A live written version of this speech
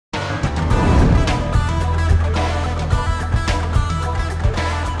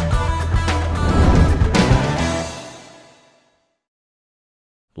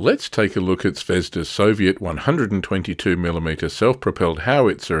Let's take a look at Zvezda's Soviet 122mm self-propelled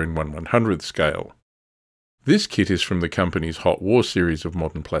howitzer in 1/100th scale. This kit is from the company's Hot War series of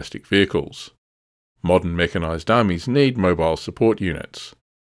modern plastic vehicles. Modern mechanised armies need mobile support units.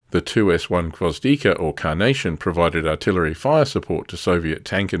 The 2S1 Gvozdika or Carnation provided artillery fire support to Soviet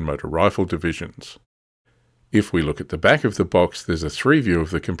tank and motor rifle divisions. If we look at the back of the box, there's a 3-view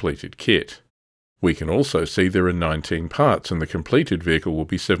of the completed kit. We can also see there are 19 parts and the completed vehicle will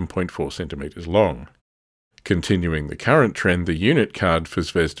be 7.4 cm long. Continuing the current trend, the unit card for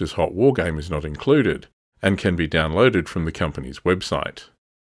Zvezda's Hot War game is not included and can be downloaded from the company's website.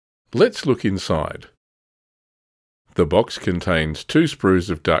 Let's look inside. The box contains 2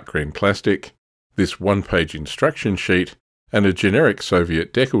 sprues of dark green plastic, this 1-page instruction sheet, and a generic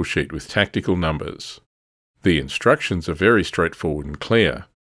Soviet decal sheet with tactical numbers. The instructions are very straightforward and clear.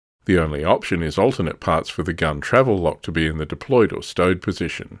 The only option is alternate parts for the gun travel lock to be in the deployed or stowed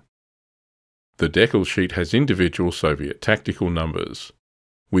position. The decal sheet has individual Soviet tactical numbers.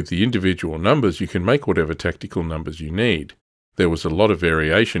 With the individual numbers you can make whatever tactical numbers you need. There was a lot of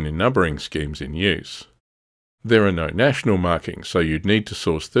variation in numbering schemes in use. There are no national markings, so you'd need to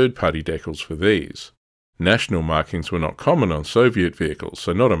source third-party decals for these. National markings were not common on Soviet vehicles,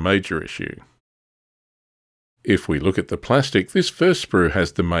 so not a major issue. If we look at the plastic, this first sprue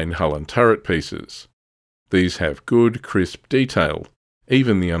has the main hull and turret pieces. These have good, crisp detail.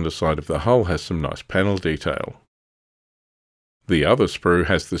 Even the underside of the hull has some nice panel detail. The other sprue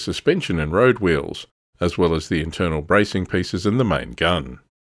has the suspension and road wheels, as well as the internal bracing pieces and the main gun.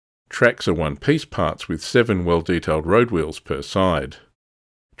 Tracks are one-piece parts with 7 well-detailed road wheels per side.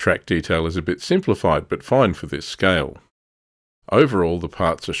 Track detail is a bit simplified but fine for this scale. Overall, the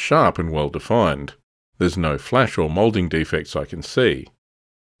parts are sharp and well-defined. There's no flash or moulding defects I can see.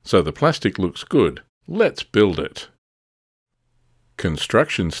 So the plastic looks good. Let's build it.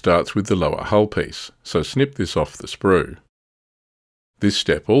 Construction starts with the lower hull piece, so snip this off the sprue. This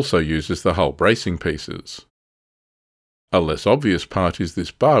step also uses the hull bracing pieces. A less obvious part is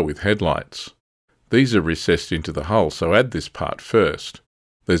this bar with headlights. These are recessed into the hull, so add this part first.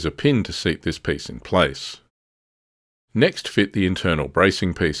 There's a pin to seat this piece in place. Next, fit the internal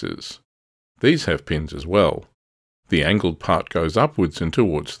bracing pieces. These have pins as well. The angled part goes upwards and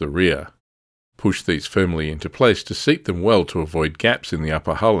towards the rear. Push these firmly into place to seat them well to avoid gaps in the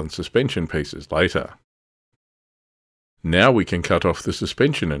upper hull and suspension pieces later. Now we can cut off the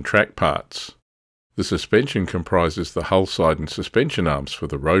suspension and track parts. The suspension comprises the hull side and suspension arms for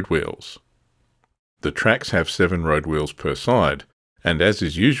the road wheels. The tracks have 7 road wheels per side, and as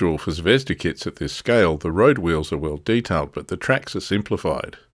is usual for Zvezda kits at this scale, the road wheels are well detailed but the tracks are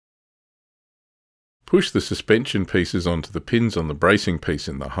simplified. Push the suspension pieces onto the pins on the bracing piece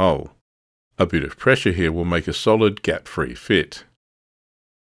in the hull. A bit of pressure here will make a solid, gap-free fit.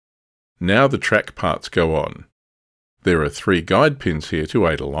 Now the track parts go on. There are 3 guide pins here to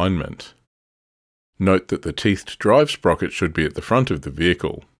aid alignment. Note that the teethed drive sprocket should be at the front of the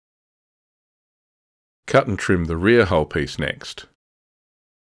vehicle. Cut and trim the rear hull piece next.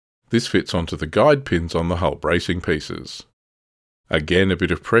 This fits onto the guide pins on the hull bracing pieces. Again, a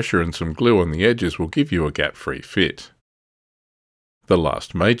bit of pressure and some glue on the edges will give you a gap-free fit. The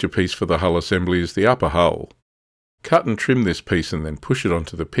last major piece for the hull assembly is the upper hull. Cut and trim this piece and then push it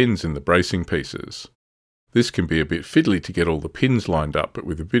onto the pins in the bracing pieces. This can be a bit fiddly to get all the pins lined up, but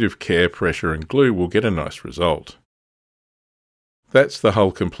with a bit of care, pressure and glue we'll get a nice result. That's the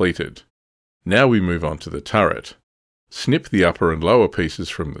hull completed. Now we move on to the turret. Snip the upper and lower pieces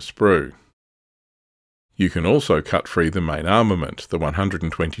from the sprue. You can also cut free the main armament, the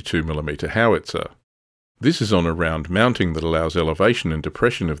 122mm howitzer. This is on a round mounting that allows elevation and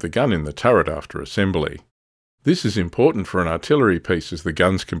depression of the gun in the turret after assembly. This is important for an artillery piece as the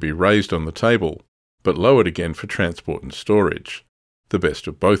guns can be raised on the table, but lowered again for transport and storage. The best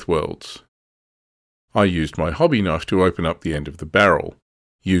of both worlds. I used my hobby knife to open up the end of the barrel.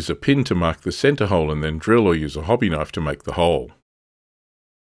 Use a pin to mark the centre hole and then drill or use a hobby knife to make the hole.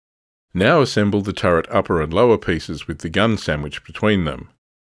 Now assemble the turret upper and lower pieces with the gun sandwiched between them.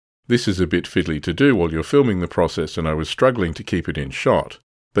 This is a bit fiddly to do while you're filming the process and I was struggling to keep it in shot,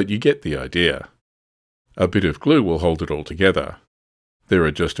 but you get the idea. A bit of glue will hold it all together. There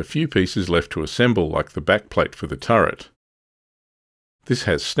are just a few pieces left to assemble, like the backplate for the turret. This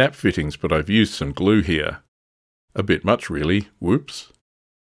has snap fittings, but I've used some glue here. A bit much really, whoops.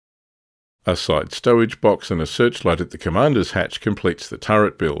 A side stowage box and a searchlight at the commander's hatch completes the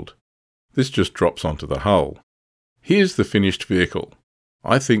turret build. This just drops onto the hull. Here's the finished vehicle.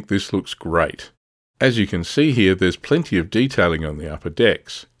 I think this looks great. As you can see here, there's plenty of detailing on the upper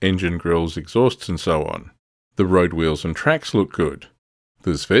decks, engine grills, exhausts and so on. The road wheels and tracks look good.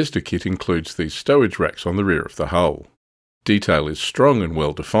 The Zvezda kit includes these stowage racks on the rear of the hull. Detail is strong and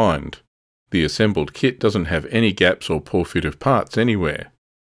well defined. The assembled kit doesn't have any gaps or poor fit of parts anywhere.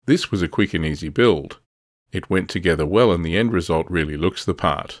 This was a quick and easy build. It went together well and the end result really looks the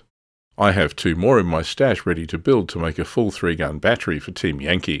part. I have 2 more in my stash ready to build to make a full 3-gun battery for Team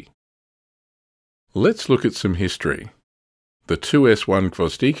Yankee. Let's look at some history. The 2S1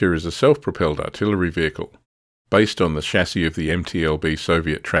 Gvozdika is a self-propelled artillery vehicle. Based on the chassis of the MTLB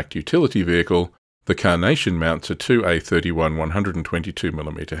Soviet tracked utility vehicle, the Carnation mounts a 2A31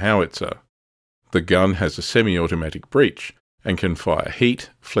 122mm howitzer. The gun has a semi-automatic breech and can fire heat,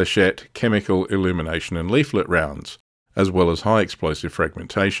 flechette, chemical, illumination and leaflet rounds, as well as high explosive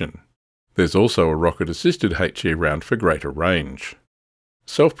fragmentation. There's also a rocket-assisted HE round for greater range.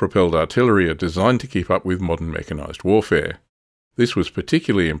 Self-propelled artillery are designed to keep up with modern mechanised warfare. This was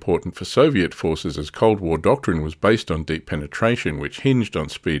particularly important for Soviet forces as Cold War doctrine was based on deep penetration which hinged on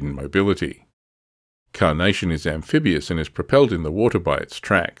speed and mobility. Carnation is amphibious and is propelled in the water by its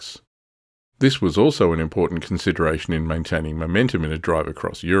tracks. This was also an important consideration in maintaining momentum in a drive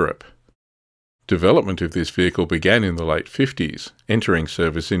across Europe. Development of this vehicle began in the late 50s, entering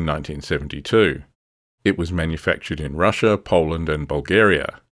service in 1972. It was manufactured in Russia, Poland and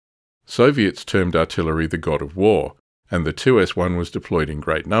Bulgaria. Soviets termed artillery the god of war, and the 2S1 was deployed in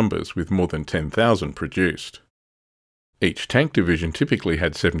great numbers, with more than 10,000 produced. Each tank division typically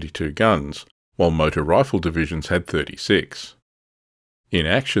had 72 guns, while motor rifle divisions had 36. In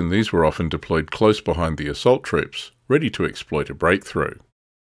action, these were often deployed close behind the assault troops, ready to exploit a breakthrough.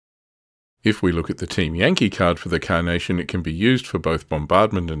 If we look at the Team Yankee card for the Carnation, it can be used for both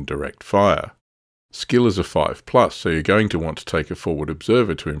bombardment and direct fire. Skill is a 5+, so you're going to want to take a forward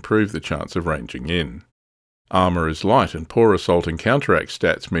observer to improve the chance of ranging in. Armour is light and poor assault and counteract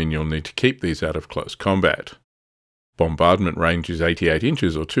stats mean you'll need to keep these out of close combat. Bombardment range is 88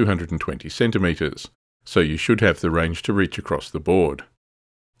 inches or 220 centimetres, so you should have the range to reach across the board.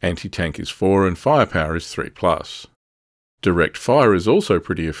 Anti-tank is 4 and firepower is 3+. Direct fire is also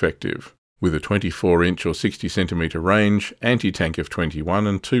pretty effective, with a 24-inch or 60 centimetre range, anti-tank of 21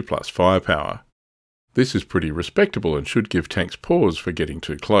 and 2+ firepower. This is pretty respectable and should give tanks pause for getting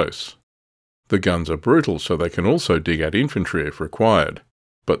too close. The guns are brutal, so they can also dig out infantry if required,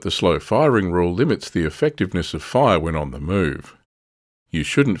 but the slow firing rule limits the effectiveness of fire when on the move. You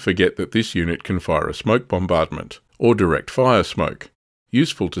shouldn't forget that this unit can fire a smoke bombardment, or direct fire smoke,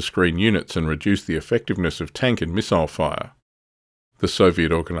 useful to screen units and reduce the effectiveness of tank and missile fire. The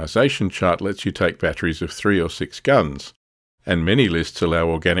Soviet organisation chart lets you take batteries of 3 or 6 guns, and many lists allow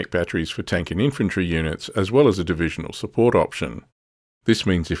organic batteries for tank and infantry units as well as a divisional support option. This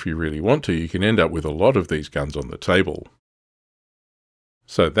means if you really want to, you can end up with a lot of these guns on the table.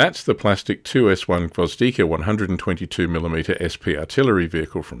 So that's the plastic 2S1 Gvozdika 122mm SP artillery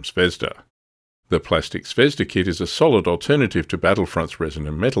vehicle from Zvezda. The plastic Zvezda kit is a solid alternative to Battlefront's resin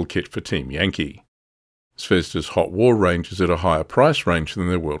and metal kit for Team Yankee. Zvezda's hot war range is at a higher price range than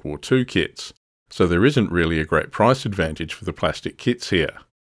their World War II kits, so there isn't really a great price advantage for the plastic kits here.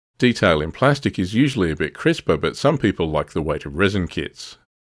 Detail in plastic is usually a bit crisper, but some people like the weight of resin kits.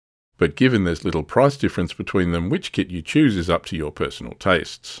 But given there's little price difference between them, which kit you choose is up to your personal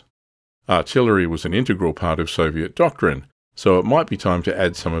tastes. Artillery was an integral part of Soviet doctrine, so it might be time to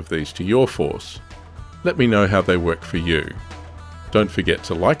add some of these to your force. Let me know how they work for you. Don't forget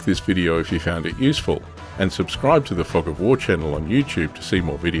to like this video if you found it useful, and subscribe to the Fog of War channel on YouTube to see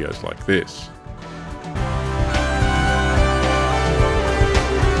more videos like this.